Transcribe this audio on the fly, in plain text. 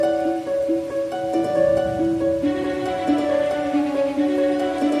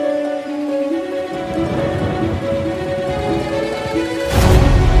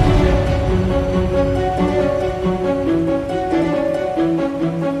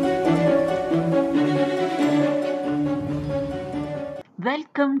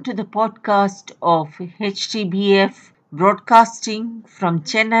welcome to the podcast of HTBF broadcasting from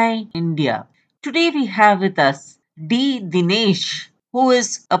Chennai, India. Today we have with us Dhinesh, who is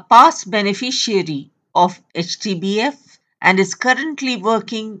a past beneficiary of HTBF and is currently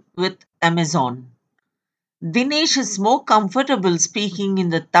working with Amazon. Dinesh is more comfortable speaking in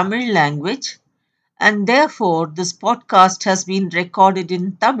the Tamil language, and therefore this podcast has been recorded in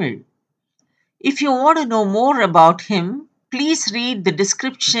Tamil. If you want to know more about him, please read the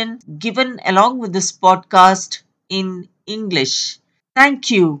description given along with this podcast in English.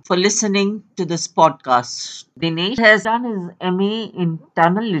 Thank you for listening to this podcast. Dinesh has done his MA in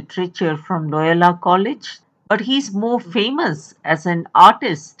Tamil literature from Loyola College, but he's more famous as an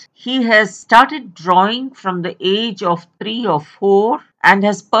artist. He has started drawing from the age of 3 or 4 and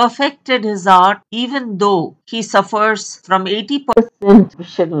has perfected his art even though he suffers from 80%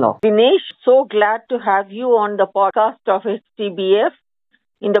 vision loss. Dinesh, so glad to have you on the podcast of HTBF.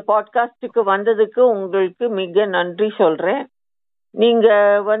 இந்த பாட்காஸ்டுக்கு வந்ததுக்கு உங்களுக்கு மிக நன்றி சொல்றேன். நீங்க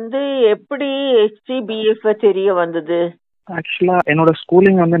எப்படி HTBF தெரிய வந்தது? ஆக்சுவலா என்னோட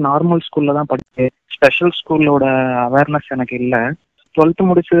ஸ்கூலிங் நார்மல் ஸ்கூல்ல தான் படிச்சேன். ஸ்பெஷல் ஸ்கூலோட அவேர்னஸ் எனக்கு இல்ல. 12th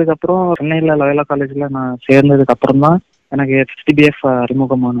முடிச்சதுக்கு அப்புறம் சென்னையில லோயலா காலேஜ்ல நான் சேர்ந்ததுக்கு அப்புறம் தான் எனக்கு HTBF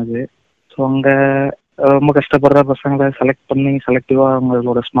அறிமுகமானது. ஸோ அங்க ரொம்ப கஷ்டப்படுற பசங்களை செலக்ட் பண்ணி செலக்டிவா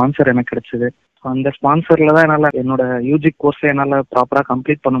அவங்களோட ஸ்பான்சர் எனக்கு கிடைச்சது. அந்த ஸ்பான்சர்ல தான் என்னால என்னோட யூஜி கோர்ஸை என்னால ப்ராப்பரா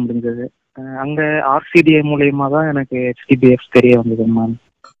கம்ப்ளீட் பண்ண முடிஞ்சது. அங்க RCDA மூலியமா தான் எனக்கு HTBF தெரிய வந்தது மேம்.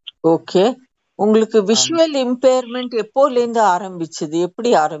 ஓகே, உங்களுக்கு விஷுவல் இம்பேர்மெண்ட் எப்போல இருந்து ஆரம்பிச்சது?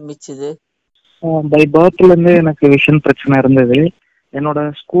 எப்படி ஆரம்பிச்சது? பை பர்த்ல இருந்து எனக்கு விஷன் பிரச்சனை இருந்தது. என்னோட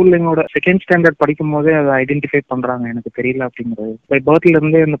ஸ்கூலிங்கோட செகண்ட் ஸ்டாண்டர்ட் படிக்கும் போதே அதை ஐடென்டிஃபை பண்றாங்க, எனக்கு தெரியல அப்படிங்கிறது. பை பர்த்ல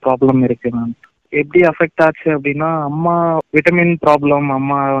இருந்தே இந்த ப்ராப்ளம் இருக்கு மேம். எப்படி அஃபெக்ட் ஆச்சு அப்படின்னா, அம்மா விட்டமின் ப்ராப்ளம்,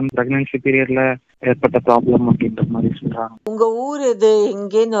 அம்மா பிரெக்னன்சி பீரியட்ல ஏற்பட்ட ப்ராப்ளம் அப்படின்ற மாதிரி சொல்றாங்க. உங்க ஊர் எது?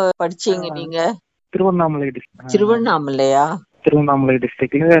 எங்கேன்னு படிச்சீங்க நீங்க? திருவண்ணாமலை டிஸ்ட்ரிக்ட். திருவண்ணாமலையா? திருவண்ணாமலை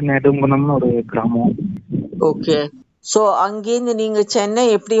டிஸ்ட்ரிக்ட்ல நெடுங்குணம்னு ஒரு கிராமம். ஓகே. சோ அங்கேருந்து நீங்க சென்னை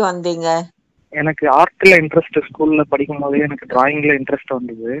எப்படி வந்தீங்க? எனக்கு ஆர்ட்ல இன்ட்ரெஸ்ட், ஸ்கூல்ல படிக்கும் போதே எனக்கு டிராயிங்ல இன்ட்ரெஸ்ட்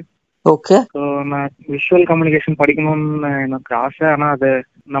வந்தது. ஓகே. ஸோ நான் விஷுவல் கம்யூனிகேஷன் படிக்கணும்னு எனக்கு ஆசை. ஆனா அது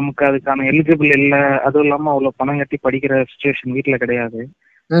நமக்கு அதுக்கான எலிஜிபிள் இல்லை. அதுவும் இல்லாம அவ்வளவு பணம் கட்டி படிக்கிற சுச்சுவேஷன் வீட்டுல கிடையாது.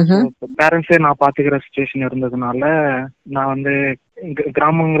 பேரண்ட்ஸே நான் பாத்துக்கிற சுச்சுவேஷன் இருந்ததுனால நான்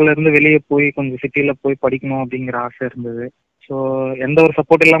கிராமங்கள்ல இருந்து வெளியே போய் கொஞ்சம் சிட்டில போய் படிக்கணும் அப்படிங்கிற ஆசை இருந்தது. ஸோ எந்த ஒரு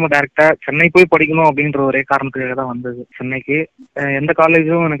சப்போர்ட் இல்லாம டைரக்டா சென்னை போய் படிக்கணும் அப்படின்ற ஒரே காரணத்துக்காக தான் வந்தது சென்னைக்கு. எந்த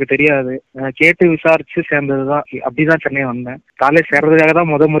காலேஜும் எனக்கு தெரியாது, கேட்டு விசாரிச்சு சேர்ந்ததுதான். அப்படிதான் சென்னை வந்தேன். காலேஜ் சேர்றதுக்காக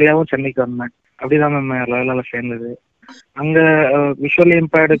தான் முறையாவும் சென்னைக்கு வந்தேன். அப்படிதான் மேம் லோயலால சேர்ந்தது. அங்க விஷுவலி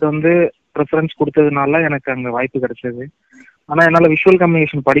இம்பேர்டுக்கு ப்ரிஃபரன்ஸ் கொடுத்ததுனால எனக்கு அங்க வாய்ப்பு கிடைச்சது. ஆனா என்னால விஷுவல்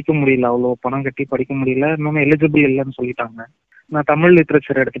கம்யூனிகேஷன் படிக்க முடியல, அவ்வளவு பணம் கட்டி படிக்க முடியல. இன்னொன்னு எலிஜிபிள் இல்லைன்னு சொல்லிட்டாங்க. நான் தமிழ்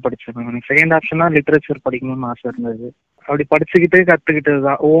லிட்ரேச்சர் எடுத்து படிச்சேன். எனக்கு செகண்ட் ஆப்ஷனா லிட்ரேச்சர் படிக்கணும்னு ஆசை இருந்தது. அப்படி படிச்சுக்கிட்டே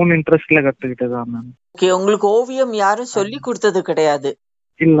கத்துக்கிட்டதுதான், ஓன் இன்ட்ரெஸ்ட்ல கத்துக்கிட்டதுதான் மேம். ஓகே. உங்களுக்கு ஓவியம் யாரும் சொல்லி கொடுத்தது கிடையாது?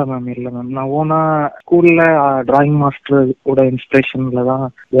 இல்ல மேம், இல்ல மேம். நான் ஓனா ஸ்கூல்ல டிராயிங் மாஸ்டர் கூட இன்ஸ்பிரேஷன்ல தான்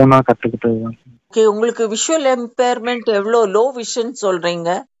ஓனா கத்துக்கிட்டதுதான். ஓகே. உங்களுக்கு விஷுவல் இம்பேர்மெண்ட் எவ்வளவு? லோ விஷன் சொல்றீங்க,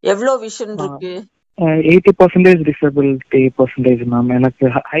 எவ்வளவு விஷன் இருக்கு? 80% டிசபிலிட்டி பர்சன்டேஜ் மேம். எனக்கு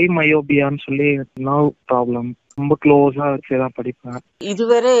ஹை மயோபியான்னு சொல்லி நர்வ் ப்ராப்ளம். ரொம்ப க்ளோஸா வச்சுதான் படிப்பேன்.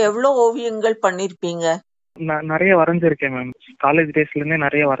 இதுவரை எவ்வளவு ஓவியங்கள் பண்ணிருப்பீங்க? நான் நிறைய வரைஞ்சிருக்கேன் மேம். காலேஜ் டேஸ்ல இருந்தே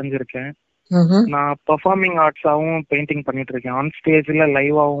நிறைய வரைஞ்சிருக்கேன். நான் பெர்ஃபார்மிங் ஆர்ட்ஸாவும் பெயிண்டிங் பண்ணிட்டு இருக்கேன். ஆன் ஸ்டேஜ்ல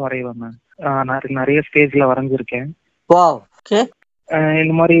லைவாவும் வரைவேன் மேம். நிறைய ஸ்டேஜ்ல வரைஞ்சிருக்கேன்.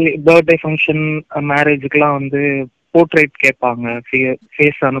 இந்த மாதிரி பர்த்டே ஃபங்க்ஷன், மேரேஜுக்குலாம் போர்ட்ரேட் கேட்பாங்க,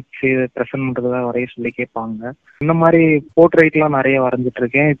 ஃபேஸ் அனுப்பிச்சு ப்ரெசென்ட் பண்றதா வரைய சொல்லி கேட்பாங்க. இந்த மாதிரி போர்ட்ரேட்லாம் நிறைய வரைஞ்சிட்டு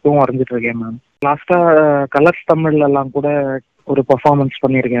இருக்கேன். இப்பவும் வரைஞ்சிட்டு இருக்கேன் மேம். லாஸ்டா கலர்ஸ் தமிழ்ல எல்லாம் கூட ஒரு பெர்ஃபார்மன்ஸ்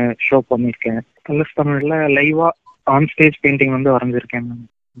பண்ணிருக்கேன், ஷோ பண்ணிருக்கேன். கலர்ஸ் தமிழ்ல லைவா ஆன் ஸ்டேஜ் பெயிண்டிங் வரைஞ்சிருக்கேன் மேம்.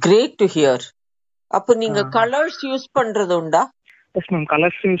 Great to hear. அப்ப நீங்க கலர்ஸ் யூஸ் பண்றது உண்டா? Yes ma'am,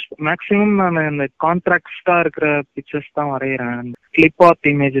 colours use maximum நான் இந்த கான்ட்ராக்டா இருக்கிற பிக்சர்ஸ் தான் வரைகிறேன். கிளிப் ஆர்ட்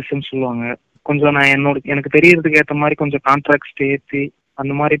இமேஜஸ்ன்னு சொல்லுவாங்க. கொஞ்சம் நான் எனக்கு தெரியறதுக்கு ஏற்ற மாதிரி கொஞ்சம் கான்ட்ராக்ட் ஏற்றி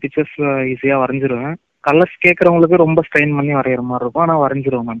அந்த மாதிரி பிக்சர்ஸ் ஈஸியா வரைஞ்சிருவேன். கலர்ஸ் கேட்கறவங்களுக்கு ரொம்ப ஸ்ட்ரெயின் பண்ணி வரைகிற மாதிரி இருக்கும், ஆனா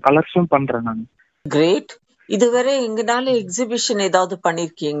வரைஞ்சிருவேன் மேம். கலர்ஸும் பண்றேன் நான். கிரேட். இதுவரை எங்கனால எக்ஸிபிஷன் ஏதாவது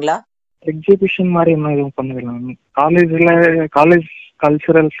பண்ணிருக்கீங்களா? எக்ஸிபிஷன் மாதிரி என்ன எதுவும் பண்ணதில்லை மேம். காலேஜ்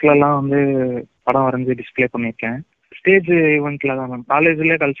கல்ச்சுரல்ஸ்ல எல்லாம் படம் வரைஞ்சி டிஸ்பிளே பண்ணிருக்கேன். ஸ்டேஜ் ஈவெண்ட்ல தான் மேம்.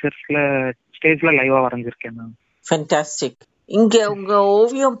 காலேஜ்ல கல்ச்சர்ஸ்ல ஸ்டேஜ்ல லைவா வரைஞ்சிருக்கேன் மேம். ஃபேண்டாஸ்டிக். இங்க உங்க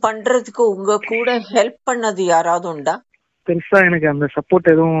ஓவியம் பண்றதுக்கு உங்க கூட ஹெல்ப் பண்ணது யாராவது உண்டா? பெருசா எனக்கு அந்த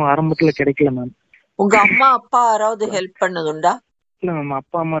சப்போர்ட் எதுவும் ஆரம்பத்துல கிடைக்கல மேம். உங்க அம்மா அப்பா யாராவது ஹெல்ப் பண்ணது உண்டா? இல்ல மேம்,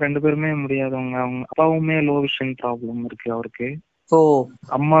 அப்பா அம்மா 2 பேருமே முடியாதவங்க. அவங்க அப்பாவுமே லோ விஷன் ப்ராப்ளம் இருக்கு அவருக்கு. ஓ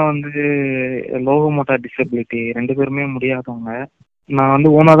அம்மா வந்து லோகோமோட்டார் டிசபிலிட்டி, 2 பேருமே முடியாதவங்க. நான் வந்து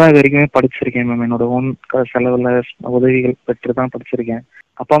ஓனா தான் இது வரைக்குமே படிச்சிருக்கேன் மேம். என்னோட ஓன் செலவுல உதவிகள் பெற்று தான் படிச்சிருக்கேன்.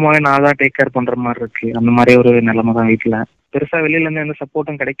 அப்பா அம்மாவே நான் தான் டேக் கேர் பண்ற மாதிரி இருக்கு. அந்த மாதிரி ஒரு நிலைமை தான் வீட்டுல. பெருசா வெளியில இருந்து எந்த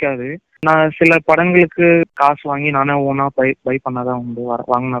சப்போர்ட்டும் கிடைக்காது. நான் சில படங்களுக்கு காசு வாங்கி நானே ஓனா பை பண்ணாதான் உண்டு,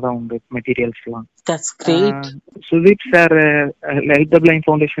 வாங்கினாதான் உண்டு மெட்டீரியல்ஸ் எல்லாம். That's great. Sudeep sir, help the blind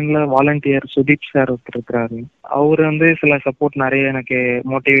ஃபவுண்டேஷன்ல வாலண்டியர் சுதீப் சார் ஒருத்தர் இருக்கிறாரு. அவரு வந்து சில சப்போர்ட் நிறைய எனக்கு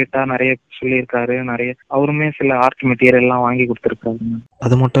மோட்டிவேட்டா நிறைய சொல்லியிருக்காரு. நிறைய அவருமே சில ஆர்ட் மெட்டீரியல் எல்லாம் வாங்கி கொடுத்துருக்காரு.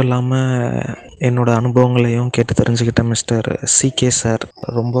 அது மட்டும் இல்லாமல் என்னோட அனுபவங்களையும் கேட்டு தெரிஞ்சுக்கிட்ட மிஸ்டர் சிகே சார்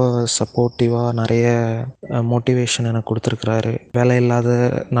ரொம்ப சப்போர்ட்டிவாக நிறைய மோட்டிவேஷன் எனக்கு கொடுத்துருக்குறாரு. வேலை இல்லாத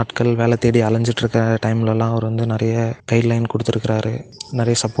நாட்கள், வேலை தேடி அலைஞ்சிட்டு இருக்க டைம்லலாம் அவர் வந்து நிறைய கைட்லைன் கொடுத்துருக்குறாரு,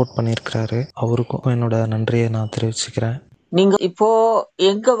 நிறைய சப்போர்ட் பண்ணியிருக்கிறாரு. அவருக்கும் என்னோட நன்றியை நான் தெரிவிச்சுக்கிறேன். நீங்க இப்போ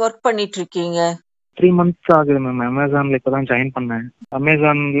எங்க ஒர்க் பண்ணிட்டு இருக்கீங்க? 3 months ஆகுது மேம். அமேசான்ல இப்பதான் ஜாயின் பண்ணேன்.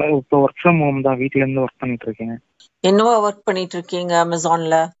 அமேசான்ல இப்போ ஒர்க் ஃப்ரம் ஹோம் தான், வீட்ல இருந்து ஒர்க் பண்ணிட்டு இருக்கேன். என்னவா ஒர்க் பண்ணிட்டு இருக்கீங்க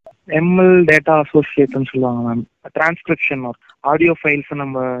அமேசான்ல? எம்எல் டேட்டா அசோசியேட்னு சொல்லுவாங்க ma'am. Transcription work, audio files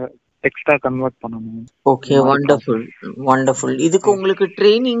நம்ம டெக்ஸ்டா கன்வெர்ட் பண்ணணும். Okay, wonderful wonderful. இதுக்கு உங்களுக்கு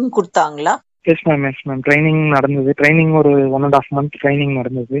ட்ரைனிங் கொடுத்தாங்களா? Yes ma'am, yes ma'am. Training நடந்தது. ட்ரைனிங் ஒரு 1.5 month ட்ரைனிங்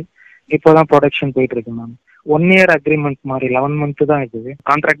நடந்தது. இப்போதான் ப்ரொடக்ஷன் போயிட்டு இருக்கு மேம். 1 year அக்ரிமெண்ட் மாதிரி 11 month தான் இருக்குது.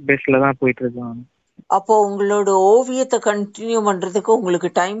 கான்ட்ராக்ட் பேஸ்ல தான் போயிட்டு இருக்கு மேம். அப்போ உங்களோட ஓவியத்தை கண்டினியூ பண்றதுக்கு உங்களுக்கு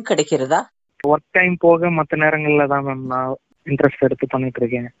டைம் கிடைக்கிறதா? ஒர்க் டைம் போக மற்ற நேரங்கள்ல தான் மேம் நான் இன்ட்ரெஸ்ட் எடுத்து பண்ணிட்டு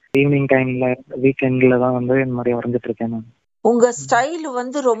இருக்கேன். ஈவினிங் டைம்ல, வீக்கெண்ட்ல தான் வந்து இந்த மாதிரி வரைஞ்சிட்டு இருக்கேன் மேம். உங்க ஸ்டைல்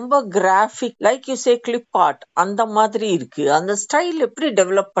வந்து ரொம்ப graphic, like you say clip art அந்த மாதிரி இருக்கு. அந்த ஸ்டைல் எப்படி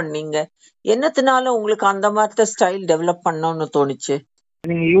டெவலப் பண்ணீங்க? என்னத்தினால உங்களுக்கு அந்த மாதிரி ஸ்டைல் டெவலப் பண்ணணும்னு தோணுச்சு?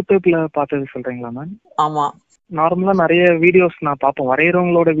 நீங்க யூடியூப்ல பார்த்தது சொல்றீங்களா மேம்? ஆமா, நார்மலா நிறைய வீடியோஸ் நான் பார்ப்பேன்.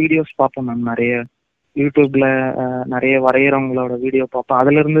 வரைகிறவங்களோட வீடியோஸ் பார்ப்பேன் மேம். நிறைய யூடியூப்ல நிறைய வரைகிறவங்களோட வீடியோ பார்ப்பேன்.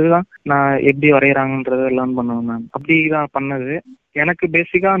 அதுல இருந்து தான் நான் எப்படி வரைகிறாங்கன்றத லேர்ன் பண்ணுவேன் மேம். அப்படிதான் பண்ணது. எனக்கு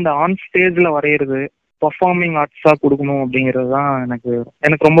பேசிக்கா அந்த ஆன் ஸ்டேஜ்ல வரைகிறது, பர்ஃபார்மிங் ஆர்ட்ஸா கொடுக்கணும் அப்படிங்கிறது தான்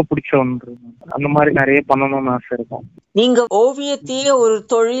எனக்கு ரொம்ப பிடிச்ச ஒன்று. அந்த மாதிரி நிறைய பண்ணணும்னு ஆசை இருக்கும். நீங்க ஓவியத்தையே ஒரு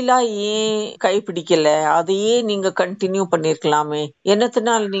தொழிலா ஏன் கைப்பிடிக்கல? அதையே நீங்க கண்டினியூ பண்ணிருக்கலாமே.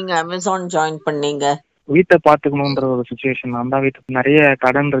 என்னத்தினால நீங்க அமேசான் ஜாயின் பண்ணீங்க? வீட்டை பார்த்துக்கணுன்ற ஒரு சுச்சுவேஷன். நான் தான் வீட்டுக்கு நிறைய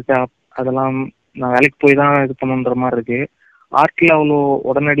கடன் இருக்கு. அதெல்லாம் நான் வேலைக்கு போய் தான் இது பண்ணுன்ற மாதிரி இருக்கு. ஆர்ட்ல அவ்வளோ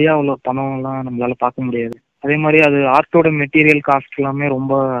உடனடியாக அவ்வளோ பணம் எல்லாம் நம்மளால பார்க்க முடியாது. அதே மாதிரி அது ஆர்ட்டோட மெட்டீரியல் காஸ்ட் எல்லாமே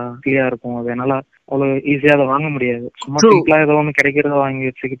ரொம்ப கிளியா இருக்கும். அது என்னால அவ்வளோ ஈஸியாக அதை வாங்க முடியாது. சும்மா சிம்பிளா ஏதோ ஒன்று கிடைக்கிறத வாங்கி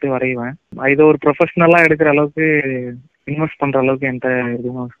வச்சுக்கிட்டு வரைவேன். இதை ஒரு ப்ரொஃபஷனலா எடுக்கிற அளவுக்கு, இன்வெஸ்ட் பண்ற அளவுக்கு என்கிட்ட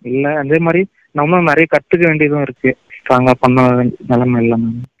எதுவும் இல்லை. அதே மாதிரி நம்மளும் நிறைய கத்துக்க வேண்டியதும் இருக்கு. ஸ்ட்ராங்கா பண்ண நிலைமை இல்லை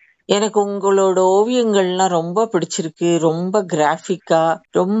மேம். எனக்கு உங்களோட ஓவியங்கள்லாம் ரொம்ப பிடிச்சிருக்கு. ரொம்ப கிராஃபிக்கா,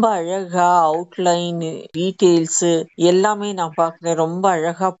 ரொம்ப அழகா அவுட்லைன், டீடைல்ஸ் எல்லாமே நான் பாக்குறேன். ரொம்ப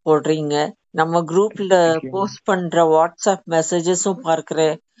அழகா போடுறீங்க. நம்ம குரூப்ல போஸ்ட் பண்ற வாட்ஸ்அப் மெசேஜஸும்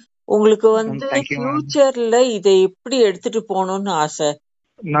பார்க்கிறேன். உங்களுக்கு வந்து ஃபியூச்சர்ல இதை எப்படி எடுத்துட்டு போகணும்னு ஆசை?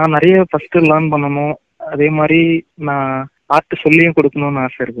 நான் நிறைய ஃபர்ஸ்ட் லேர்ன் பண்ணணும். அதே மாதிரி நான் ஆர்ட் சொல்லியும் கொடுக்கணும்னு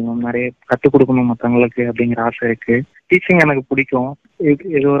ஆசை இருக்கு மேம். நிறைய கற்றுக் கொடுக்கணும் மற்றவங்களுக்கு அப்படிங்கிற ஆசை இருக்கு. டீச்சிங் எனக்கு பிடிக்கும்.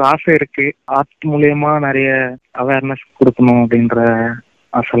 இது ஒரு ஆசை இருக்கு. ஆர்ட் மூலியமா நிறைய அவேர்னஸ் கொடுக்கணும் அப்படின்ற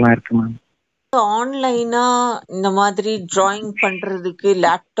ஆசைலாம் இருக்கு மேம். ஆன்லைனா இந்த மாதிரி டிராயிங் பண்றதுக்கு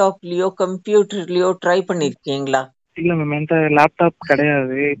லேப்டாப்லயோ கம்ப்யூட்டர்லயோ ட்ரை பண்ணிருக்கீங்களா? இல்ல மேம், என்கிட்ட லேப்டாப்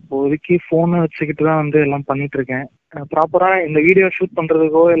கிடையாது. இப்போதைக்கு போனை வச்சுக்கிட்டு தான் வந்து எல்லாம் பண்ணிட்டு இருக்கேன். ப்ராப்பரா இந்த வீடியோ ஷூட்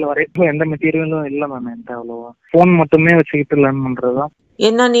பண்றதுக்கோ இல்ல வரைக்கும் எந்த மெட்டீரியலும் இல்லை மேம் என்கிட்ட. அவ்வளோவா போன் மட்டுமே வச்சுக்கிட்டு லேர்ன் பண்றதுதான்.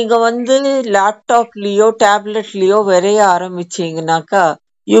 ஏன்னா நீங்க வந்து லேப்டாப்லயோ டேப்லெட்லயோ வரைய ஆரம்பிச்சீங்கன்னாக்கா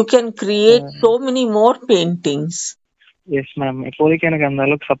you can create so many more paintings. Yes ma'am, இப்போதைக்கு எனக்கு அந்த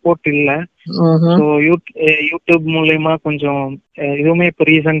அளவுக்கு சப்போர்ட் இல்லை. ஸோ யூடியூப் மூலயமா கொஞ்சம் இதுவுமே இப்போ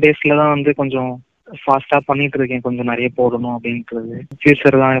ரீசன்ட் டேஸ்ல தான் வந்து கொஞ்சம் ஃபாஸ்டா பண்ணிட்டு இருக்கேன். கொஞ்சம் நிறைய போடணும் அப்படின்றது.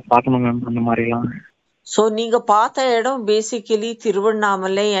 ஃபியூச்சர் தான் பார்க்கணும் மேம் அந்த மாதிரிலாம். ஸோ நீங்க பார்த்த இடம் பேசிக்கலி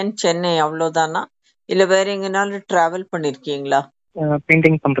திருவண்ணாமலை அண்ட் சென்னை அவ்வளோதானா, இல்ல வேற எங்கனாலும் டிராவல் பண்ணிருக்கீங்களா?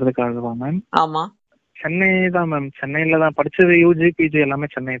 பெயிண்டிங் பண்றதுக்காகவா மேம்? ஆமா, சென்னை தான் மேம். சென்னையில தான் படிச்சது. யூஜி பிஜி எல்லாமே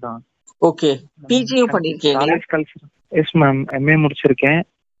சென்னை தான். ஓகே. பிஜியும் பண்ணிருக்கீங்களா? College culture. Yes ma'am, MA முடிச்சிருக்கேன்.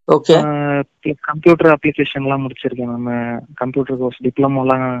 ஓகே. கம்ப்யூட்டர் அப்ளிகேஷன்லாம் முடிச்சிருக்கேன் மேம். கம்ப்யூட்டர் கோர்ஸ்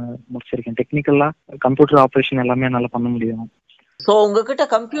டிப்ளமோலாம் முடிச்சிருக்கேன். டெக்னிக்கலா கம்ப்யூட்டர் ஆப்ரேஷன் எல்லாமே என்னால பண்ண முடியும். ஸோ உங்ககிட்ட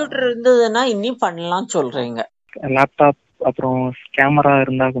கம்ப்யூட்டர் இருந்ததுன்னா இன்னும் பண்ணலாம் சொல்றீங்க. லேப்டாப் அப்புறம் கேமரா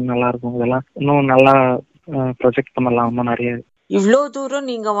இருந்தா கொஞ்சம் நல்லா இருக்கும். இதெல்லாம் இன்னும் நல்லா ப்ரொஜெக்ட் பண்ணலாம் இன்னும் நிறைய. இவ்வளோ தூரம்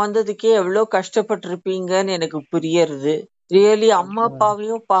நீங்க வந்ததுக்கே எவ்வளோ கஷ்டப்பட்டிருப்பீங்கன்னு எனக்கு புரியறது. ரியலி அம்மா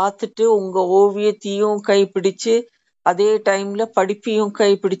அப்பாவையும் பார்த்துட்டு உங்க ஓவியத்தையும் கைப்பிடிச்சு அதே டைம்ல படிப்பையும்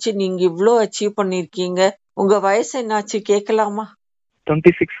கைப்பிடிச்சு நீங்க இவ்வளோ அச்சீவ் பண்ணிருக்கீங்க. உங்க வயசு என்னாச்சு கேட்கலாமா?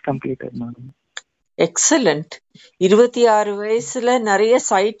 26 கம்ப்ளீட்டட் மேடம். எக்ஸலண்ட். 26 வயசுல நிறைய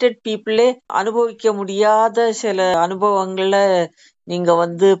சைட்டட் பீப்புளே அனுபவிக்க முடியாத சில அனுபவங்களை நீங்க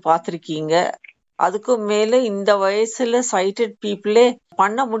பார்த்திருக்கீங்க. அதுக்கும் மேல இந்த வயசுல சைட்டட் பீப்புளே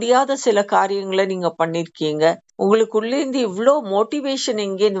பண்ண முடியாத சில காரியங்களை நீங்க பண்ணிருக்கீங்க. உங்களுக்குள்ள இருந்து இவ்ளோ மோட்டிவேஷன்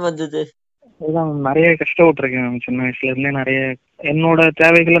எங்கேன்னு வந்தது? அதுதான் நிறைய கஷ்டப்பட்டிருக்கேன் மேம். சின்ன வயசுல இருந்தே நிறைய என்னோட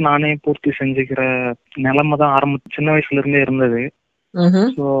தேவைகளை நானே பூர்த்தி செஞ்சுக்கிற நிலைமை தான் சின்ன வயசுல இருந்தே இருந்தது.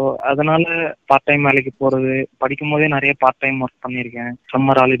 ஸோ அதனால பார்ட் டைம் வேலைக்கு போறது, படிக்கும் போதே நிறைய பார்ட் டைம் ஒர்க் பண்ணியிருக்கேன்.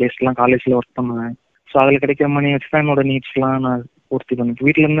 சம்மர் ஹாலிடேஸ் எல்லாம் காலேஜ்ல ஒர்க் பண்ணுவேன். ஸோ அதுல கிடைக்கிற மணி வச்சுதான் என்னோட நீட்ஸ் எல்லாம் நான் பூர்த்தி பண்ணிட்டு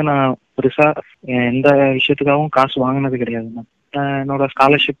வீட்டுல இருந்து நான் பெருசா எந்த விஷயத்துக்காகவும் காசு வாங்கினது கிடையாது மேம். என்னோட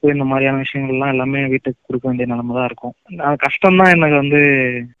ஸ்காலர்ஷிப் இந்த மாதிரியான விஷயங்கள்லாம் எல்லாமே வீட்டுக்கு கொடுக்க வேண்டிய நிலைமை தான் இருக்கும். கஷ்டம்தான் எனக்கு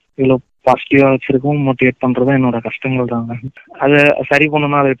இவ்வளவு பாசிட்டிவா வச்சிருக்கும், மோட்டிவேட் பண்றதும் என்னோட கஷ்டங்கள் தாங்க. அதை சரி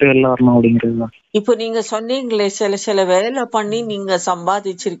பண்ணணும், அதை விட்டு வெளில வரணும் அப்படிங்கிறது தான். இப்போ நீங்க சொன்னீங்களே சில வேலை பண்ணி நீங்க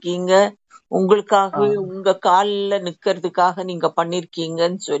சம்பாதிச்சிருக்கீங்க, உங்களுக்காகவே உங்க கால்ல நிக்கிறதுக்காக நீங்க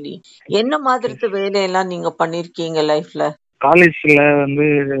பண்ணிருக்கீங்கன்னு சொல்லி, என்ன மாதிரி வேலையெல்லாம் நீங்க பண்ணிருக்கீங்க லைஃப்ல? காலேஜ்ல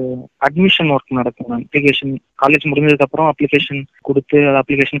அட்மிஷன் ஒர்க் நடக்கும். அப்ளிகேஷன் காலேஜ் முடிஞ்சதுக்கு அப்புறம் அப்ளிகேஷன் கொடுத்து அதை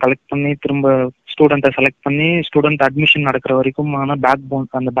அப்ளிகேஷன் கலெக்ட் பண்ணி திரும்ப ஸ்டூடெண்ட்டை செலக்ட் பண்ணி ஸ்டூடெண்ட் அட்மிஷன் நடக்கிற வரைக்கும் அந்த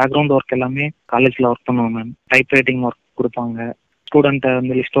பேக்ரவுண்ட் ஒர்க் எல்லாமே காலேஜ்ல ஒர்க் பண்ணுவோம் மேம். டைப் ரைட்டிங் ஒர்க் கொடுப்பாங்க, ஸ்டூடெண்ட்டை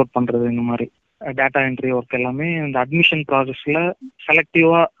லிஸ்ட் அவுட் பண்றது, இந்த மாதிரி டேட்டா என்ட்ரி ஒர்க் எல்லாமே இந்த அட்மிஷன் ப்ராசஸ்ல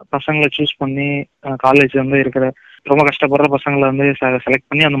செலக்டிவா பசங்களை சூஸ் பண்ணி காலேஜ் இருக்கிற ரொம்ப கஷ்டப்படுற பசங்களை செலக்ட்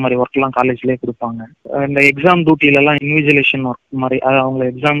பண்ணி அந்த மாதிரி ஒர்க் எல்லாம் காலேஜ்லயே கொடுப்பாங்க. இந்த எக்ஸாம் டியூட்டில எல்லாம் இன்விஜிலேஷன் ஒர்க் மாதிரி அவங்க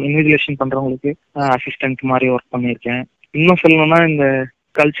எக்ஸாம் இன்விஜிலேஷன் பண்றவங்களுக்கு அசிஸ்டன்ட் மாதிரி ஒர்க் பண்ணியிருக்கேன். இன்னும் சொல்லணும்னா இந்த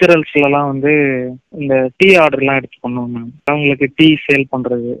கல்ச்சரல்ஸ்ல எல்லாம் இந்த டீ ஆர்டர் எல்லாம் எடுத்து பண்ணுவோம் மேம். அவங்களுக்கு டீ சேல்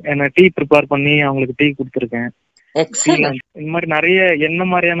பண்றது, என்ன டீ ப்ரிப்பேர் பண்ணி அவங்களுக்கு டீ கொடுத்துருக்கேன். இந்த மாதிரி நிறைய என்ன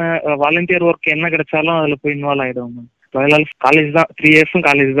மாதிரியான வாலண்டியர் ஒர்க் என்ன கிடைச்சாலும் அதுல போய் இன்வால்வ் ஆயிடும் மேம். காலேஜ் தான் 3 இயர்ஸும்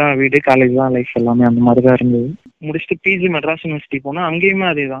காலேஜ் தான் வீடு, காலேஜ் தான் லைஃப் எல்லாமே அந்த மாதிரி தான் இருந்தது. முடிச்சுட்டு பிஜி மெட்ராஸ் யூனிவர்சிட்டி போனா அங்கேயுமே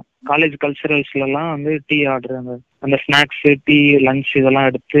அதே தான். காலேஜ் கல்ச்சரல்ஸ்ல எல்லாம் டீ ஆர்டர், அந்த ஸ்நாக்ஸ், டீ, லஞ்ச் இதெல்லாம்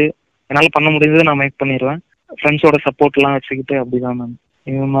எடுத்து என்னால பண்ண முடிஞ்சது நான் மேக் பண்ணிடுவேன். ஃப்ரெண்ட்ஸோட சப்போர்ட் எல்லாம் வச்சுக்கிட்டு அப்படிதான் மேம்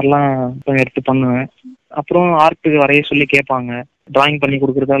இந்த மாதிரிலாம் எடுத்து பண்ணுவேன். அப்புறம் ஆர்ட் வரைய சொல்லி கேட்பாங்க, டிராயிங் பண்ணி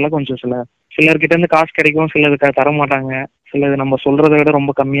கொடுக்குறதால கொஞ்சம் சிலர்கிட்ட இருந்து காசு கிடைக்கும், சிலருக்கு தர மாட்டாங்க, சிலது நம்ம சொல்றதை விட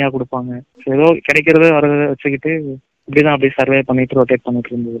ரொம்ப கம்மியா கொடுப்பாங்க. ஏதோ கிடைக்கிறத வரதை வச்சுக்கிட்டு இப்படிதான் அப்படியே சர்வே பண்ணிட்டு ரொட்டேட் பண்ணிட்டு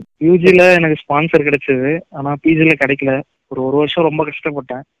இருந்தது. யூஜில எனக்கு ஸ்பான்சர் கிடைச்சது, ஆனா பிஜில கிடைக்கல. ஒரு வருஷம் ரொம்ப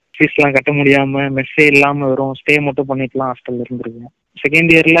கஷ்டப்பட்டேன். ஃபீஸ் எல்லாம் கட்ட முடியாம, மெஸ்ஸே இல்லாம வெறும் ஸ்டே மட்டும் பண்ணிட்டுலாம் ஹாஸ்டல்ல இருந்திருக்கேன்.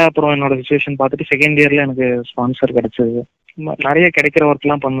 செகண்ட் இயர்ல அப்புறம் என்னோட சுச்சுவேஷன் பார்த்துட்டு செகண்ட் இயர்ல எனக்கு ஸ்பான்சர் கிடைச்சது. நிறைய கிடைக்கிற ஒர்க்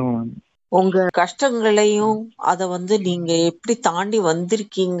எல்லாம் பண்ணுவேன். உங்க கஷ்டங்களையும் அத நீங்க எப்படி தாண்டி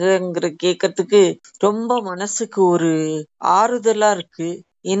வந்திருக்கீங்கிற கேட்கறதுக்கு ரொம்ப மனசுக்கு ஒரு ஆறுதலா இருக்கு.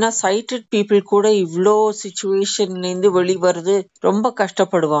 ஏன்னா சைட்டட் பீப்புள் கூட இவ்ளோ சிச்சுவேஷன்ல இருந்து வெளிவருது ரொம்ப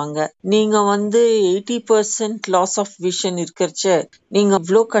கஷ்டப்படுவாங்க. நீங்க 80% லாஸ் ஆஃப் விஷன் இருக்கிறச்ச நீங்க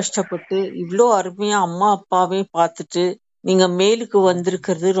இவ்ளோ கஷ்டப்பட்டு இவ்ளோ அருமையா அம்மா அப்பாவே பார்த்துட்டு நீங்க மேலுக்கு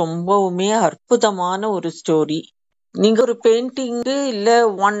வந்திருக்கிறது ரொம்பவுமே அற்புதமான ஒரு ஸ்டோரி. நீங்க ஒரு பெயிண்டிங்கு இல்ல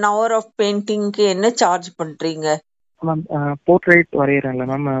 1 hour ஆஃப் பெயிண்டிங்க்கு என்ன சார்ஜ் பண்றீங்க? போர்ட்ரைட் வரையறேன்ல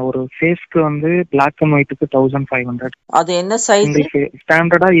மேம், ஒரு ஃபேஸ்க்கு பிளாக் அண்ட் ஒயிட்க்கு 1500. அது என்ன சைஸ்?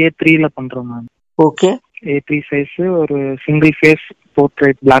 ஸ்டாண்டர்டா A3ல பண்றோம் மேம். ஓகே. A3 சைஸ் ஒரு single face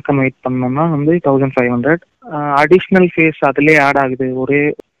portrait black and white பண்ணோம்னா 1500. அடிஷ்னல் ஃபேஸ் அதுலயே ஆட் ஆகுது. ஒரே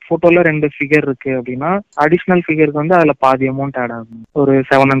போட்டோல 2 ஃபிகர் இருக்கு அப்படின்னா அடிஷ்னல் ஃபிகருக்கு அதுல பாதி அமௌண்ட் ஆட் ஆகும். ஒரு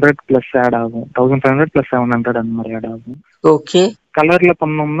 700 பிளஸ் ஆட் ஆகும். 1500 பிளஸ் 700 அந்த மாதிரி ஆட் ஆகும். ஓகே. கலர்ல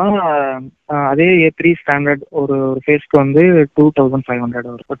பண்ணோம்னா அதே A3 ஸ்டாண்டர்ட் ஒரு ஃபேஸ்க்கு 2500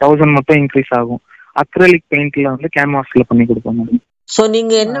 வரும். 1000 மட்டும் இன்க்ரீஸ் ஆகும். அக்ரலிக் பெயிண்ட்ல கேன்வாஸ்ல பண்ணி கொடுப்போம். சோ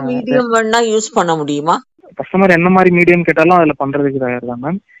நீங்க என்ன மீடியம் வேணா யூஸ் பண்ண முடியுமா? கஸ்டமர் என்ன மாதிரி மீடியம் கேட்டாலும் அதுல பண்றதுக்கு தயார் தான்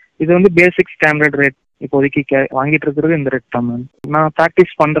மேம். இது பேசிக் ஸ்டாண்டர்ட் ரேட் இப்போதைக்கு வாங்கிட்டு இருக்கிறது இந்த ரேட் தான் மேம். நான்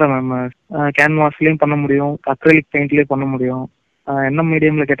ப்ராக்டிஸ் பண்றேன் மேம். கேன்வாஸ்லயும் பண்ண முடியும், அக்ரலிக் பெயிண்ட்லயும் பண்ண முடியும். என்ன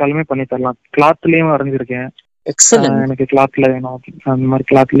மீடியம்ல கேட்டாலுமே பண்ணி தரலாம். கிளாத்லயும் வரைஞ்சிருக்கேன். எனக்கு கிளாத்ல வேணும் அந்த மாதிரி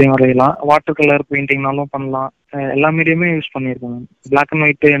கிளாத்லயும் வரையலாம். வாட்டர் கலர் பெயிண்டிங்னாலும் பண்ணலாம். எல்லா மீடியமே யூஸ் பண்ணியிருக்கேன் மேம். பிளாக் அண்ட்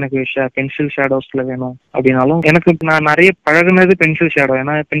ஒயிட் எனக்கு பென்சில் ஷேடோஸ்ல வேணும் அப்படின்னாலும் எனக்கு நான் நிறைய பழகுனது பென்சில் ஷேடோ.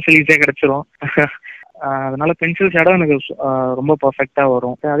 ஏன்னா பென்சில் ஈஸியா கிடைச்சிரும். அதனால பென்சில் ஷேடோ எனக்கு ரொம்ப பர்ஃபெக்டா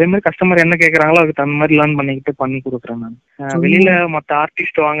வரும். அதே மாதிரி கஸ்டமர் என்ன கேட்கறாங்களோ அதுக்கு தகுந்த மாதிரி லேர்ன் பண்ணிக்கிட்டு பண்ணி கொடுக்குறேன் மேம். வெளியில மற்ற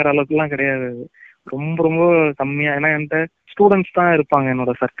ஆர்டிஸ்ட் வாங்குற அளவுக்கு எல்லாம் கிடையாது. ரொம்ப ரொம்ப கம்மியா. ஏன்னா என்கிட்ட ஸ்டூடெண்ட்ஸ் தான் இருப்பாங்க.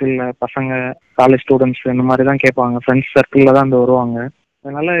 என்னோட சர்க்கிள்ல பசங்க, காலேஜ் ஸ்டூடெண்ட்ஸ் இந்த மாதிரி தான் கேட்பாங்க. ஃப்ரெண்ட்ஸ் சர்க்கிள்ல தான் வருவாங்க.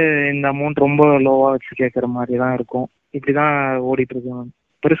 அதனால இந்த அமௌண்ட் ரொம்ப லோவா வச்சு கேட்கற மாதிரி தான் இருக்கும். இப்படிதான் ஓடிட்டு இருக்கு மேம்.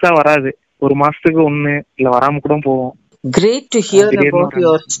 பெருசா வராது. ஒரு மாசத்துக்கு 1 இல்ல வராம கூட போவோம். Great to hear திடீர்னு about ஒரு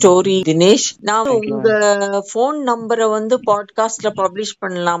your story, Dinesh. நான் Thank you, உங்க போன் நம்பரை வந்து பாட்காஸ்ட்ல பப்ளிஷ்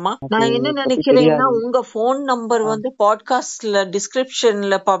பண்ணலாமா? நான் என்ன பத்தி நினைக்கிறேன்னா, தெரியாது. உங்க போன் நம்பர் வந்து பாட்காஸ்ட்ல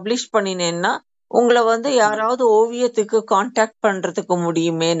டிஸ்கிரிப்ஷன்ல பப்ளிஷ் பண்ணினேன்னா உங்களை வந்து யாராவது ஓவியத்துக்கு காண்டாக்ட் பண்றதுக்கு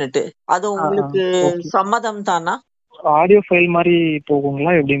முடியுமேன்னுட்டு. அது உங்களுக்கு ஓகே. சம்மதம் தானா? ஆடியோ ஃபைல் மாதிரி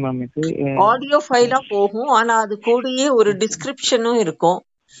போகுங்களா எப்படி மேம் இது? ஆடியோ ஃபைலா போகும், ஆனா அது கூடயே ஒரு டிஸ்கிரிப்ஷனும் இருக்கும்.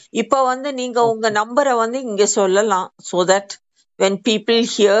 இப்ப வந்து நீங்க உங்க நம்பரை வந்து இங்க சொல்லலாம், so that when people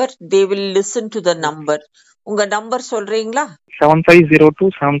hear they will listen to the number. உங்க நம்பர் சொல்றீங்களா?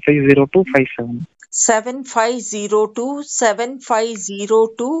 7502750257.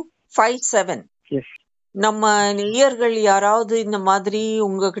 7502750257. எஸ். நம்ம நேயர்கள் யாராவது இந்த மாதிரி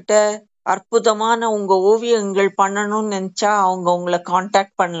உங்ககிட்ட அற்புதமான உங்க ஓவியங்கள் பண்ணணும்னு நினைச்சா அவங்க உங்களை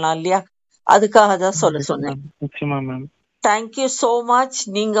காண்டாக்ட் பண்ணலாம் இல்லையா? அதுக்காக தான் சொல்ல சொன்னேன். நிச்சயமா மேம். Thank you so much.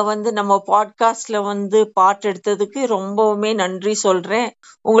 நீங்க வந்து நம்ம பாட்காஸ்ட்ல வந்து பாட்டு எடுத்ததுக்கு ரொம்பவுமே நன்றி சொல்றேன்.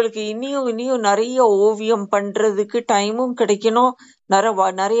 உங்களுக்கு இனியும் நிறைய ஓவியம் பண்றதுக்கு டைமும் கிடைக்கணும்,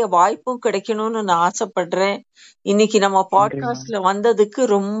 நிறைய வாய்ப்பும் கிடைக்கணும்னு நான் ஆசைப்படுறேன். இன்னைக்கு நம்ம பாட்காஸ்ட்ல வந்ததுக்கு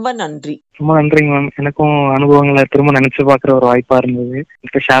ரொம்ப நன்றி. ரொம்ப நன்றிங்க மேம். எனக்கும் அனுபவங்களை திரும்ப நினைச்சு பாக்குற ஒரு வாய்ப்பா இருந்தது.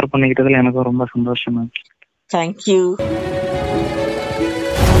 இப்ப ஷேர் பண்ணிக்கிட்டதுல எனக்கும் ரொம்ப சந்தோஷம் மேம். தேங்க்யூ.